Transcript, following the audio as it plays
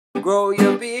Grow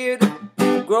your beard,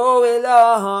 grow it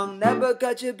long. Never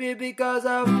cut your beard because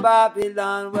of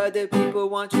Babylon, where the people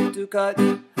want you to cut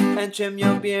and trim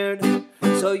your beard,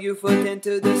 so you fit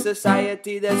into the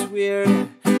society that's weird.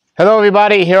 Hello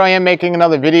everybody, here I am making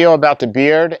another video about the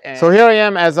beard. So here I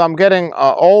am, as I'm getting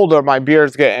older, my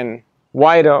beard's getting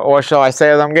whiter, or shall I say,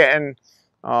 as I'm getting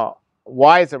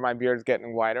wiser, my beard's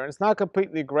getting whiter. And it's not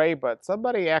completely gray, but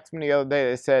somebody asked me the other day,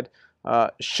 they said,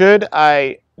 should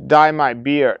I dye my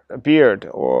beard?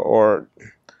 Or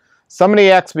somebody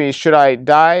asked me, should I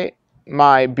dye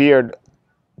my beard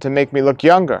to make me look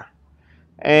younger?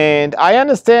 And I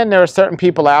understand there are certain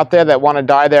people out there that want to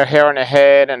dye their hair on their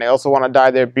head, and they also want to dye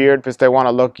their beard because they want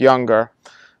to look younger.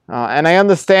 And I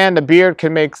understand the beard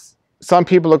can make some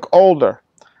people look older.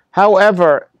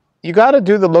 However, you got to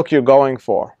do the look you're going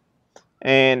for.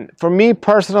 And for me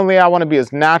personally, I want to be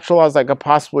as natural as I could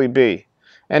possibly be.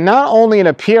 And not only in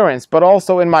appearance, but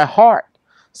also in my heart.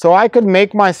 So I could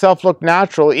make myself look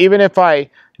natural even if I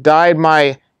dyed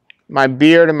my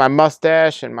beard and my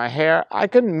mustache and my hair. I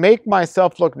can make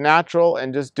myself look natural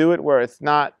and just do it where it's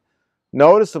not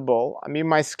noticeable. I mean,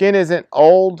 my skin isn't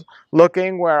old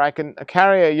looking where I can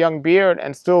carry a young beard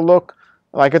and still look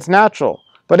like it's natural.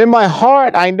 But in my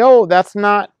heart, I know that's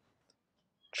not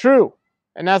true,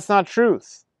 and that's not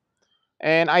truth.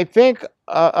 And I think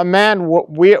a man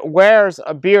wears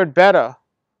a beard better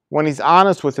when he's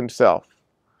honest with himself,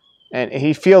 and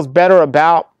he feels better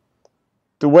about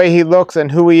the way he looks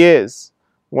and who he is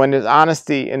when there's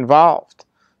honesty involved.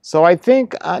 So I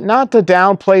think not to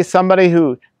downplay somebody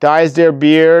who dyes their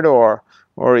beard or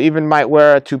even might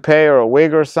wear a toupee or a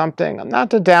wig or something.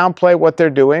 Not to downplay what they're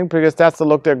doing, because that's the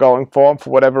look they're going for, and for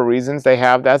whatever reasons they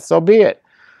have that, so be it.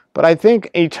 But I think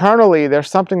eternally there's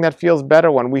something that feels better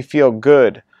when we feel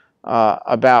good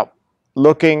about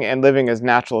looking and living as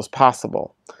natural as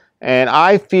possible. And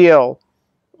I feel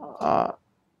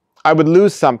I would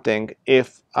lose something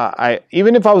if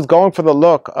even if I was going for the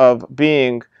look of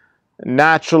being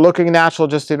natural, looking natural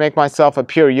just to make myself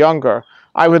appear younger,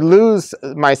 I would lose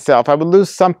myself. I would lose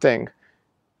something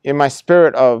in my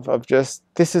spirit of just,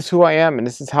 this is who I am and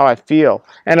this is how I feel.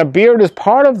 And a beard is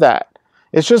part of that.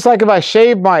 It's just like if I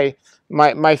shave my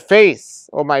face,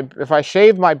 or if I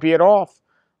shave my beard off,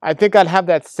 I think I'd have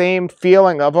that same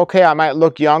feeling of, okay, I might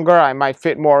look younger, I might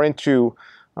fit more into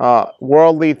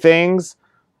worldly things,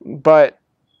 but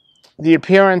the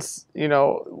appearance, you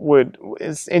know,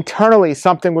 internally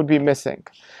something would be missing.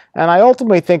 And I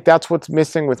ultimately think that's what's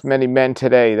missing with many men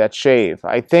today that shave.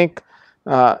 I think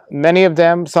many of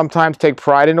them sometimes take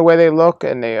pride in the way they look,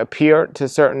 and they appear to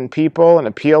certain people and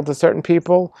appeal to certain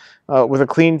people with a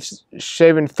clean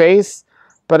shaven face.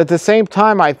 But at the same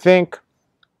time, I think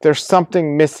there's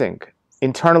something missing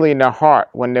internally in their heart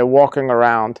when they're walking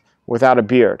around without a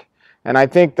beard. And I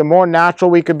think the more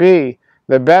natural we could be,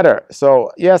 the better.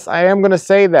 So yes, I am going to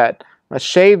say that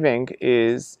shaving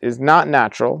is not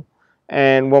natural,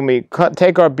 and when we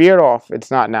take our beard off, it's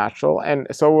not natural, and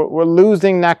so we're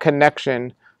losing that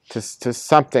connection to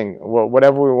something,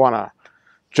 whatever we want to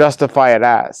justify it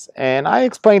as. And I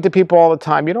explain to people all the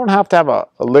time, you don't have to have a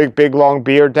big long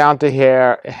beard down to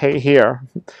here,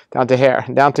 down to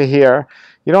here.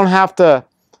 You don't have to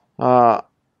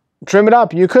trim it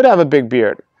up. You could have a big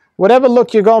beard. Whatever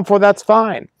look you're going for, that's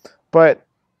fine. But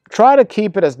try to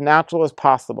keep it as natural as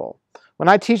possible. When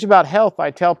I teach about health,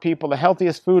 I tell people the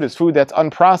healthiest food is food that's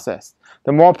unprocessed.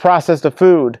 The more processed the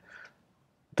food,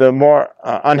 the more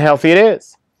unhealthy it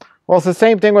is. Well, it's the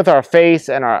same thing with our face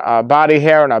and our body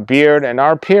hair and our beard and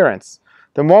our appearance.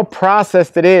 The more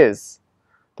processed it is,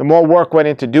 the more work went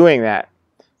into doing that.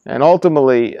 And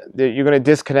ultimately, you're going to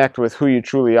disconnect with who you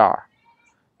truly are.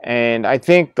 And I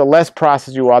think the less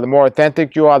processed you are, the more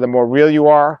authentic you are, the more real you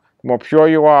are, the more pure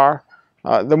you are,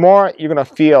 the more you're going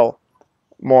to feel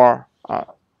more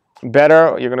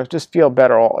better. You're going to just feel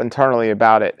better internally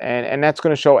about it. And that's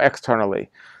going to show externally.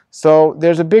 So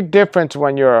there's a big difference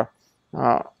when you're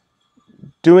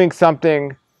doing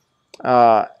something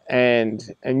and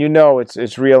you know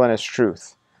it's real and it's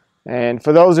truth. And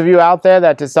for those of you out there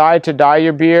that decide to dye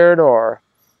your beard or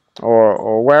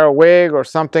wear a wig or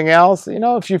something else, you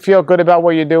know, if you feel good about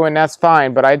what you're doing, that's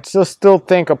fine. But I still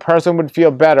think a person would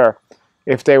feel better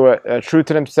if they were true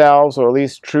to themselves, or at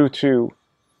least true to,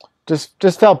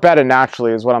 just felt better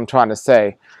naturally, is what I'm trying to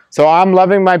say. So I'm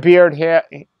loving my beard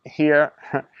here.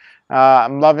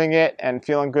 I'm loving it and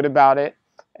feeling good about it.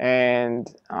 And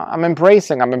I'm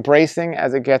embracing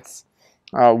as it gets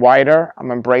whiter.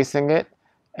 I'm embracing it.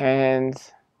 And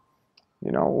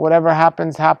you know, whatever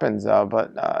happens, happens.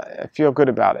 But I feel good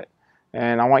about it.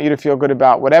 And I want you to feel good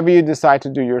about whatever you decide to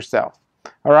do yourself.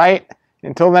 All right?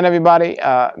 Until then, everybody,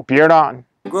 beard on.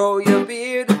 Grow your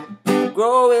beard,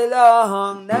 grow it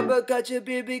long. Never cut your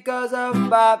beard because of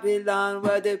Babylon,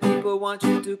 where the people want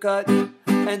you to cut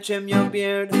and trim your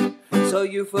beard, so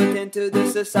you fit into the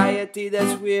society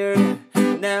that's weird.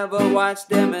 Never watch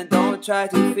them and don't try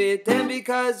to fit them,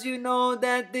 because you know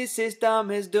that the system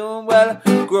is doomed. Well,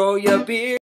 grow your beard.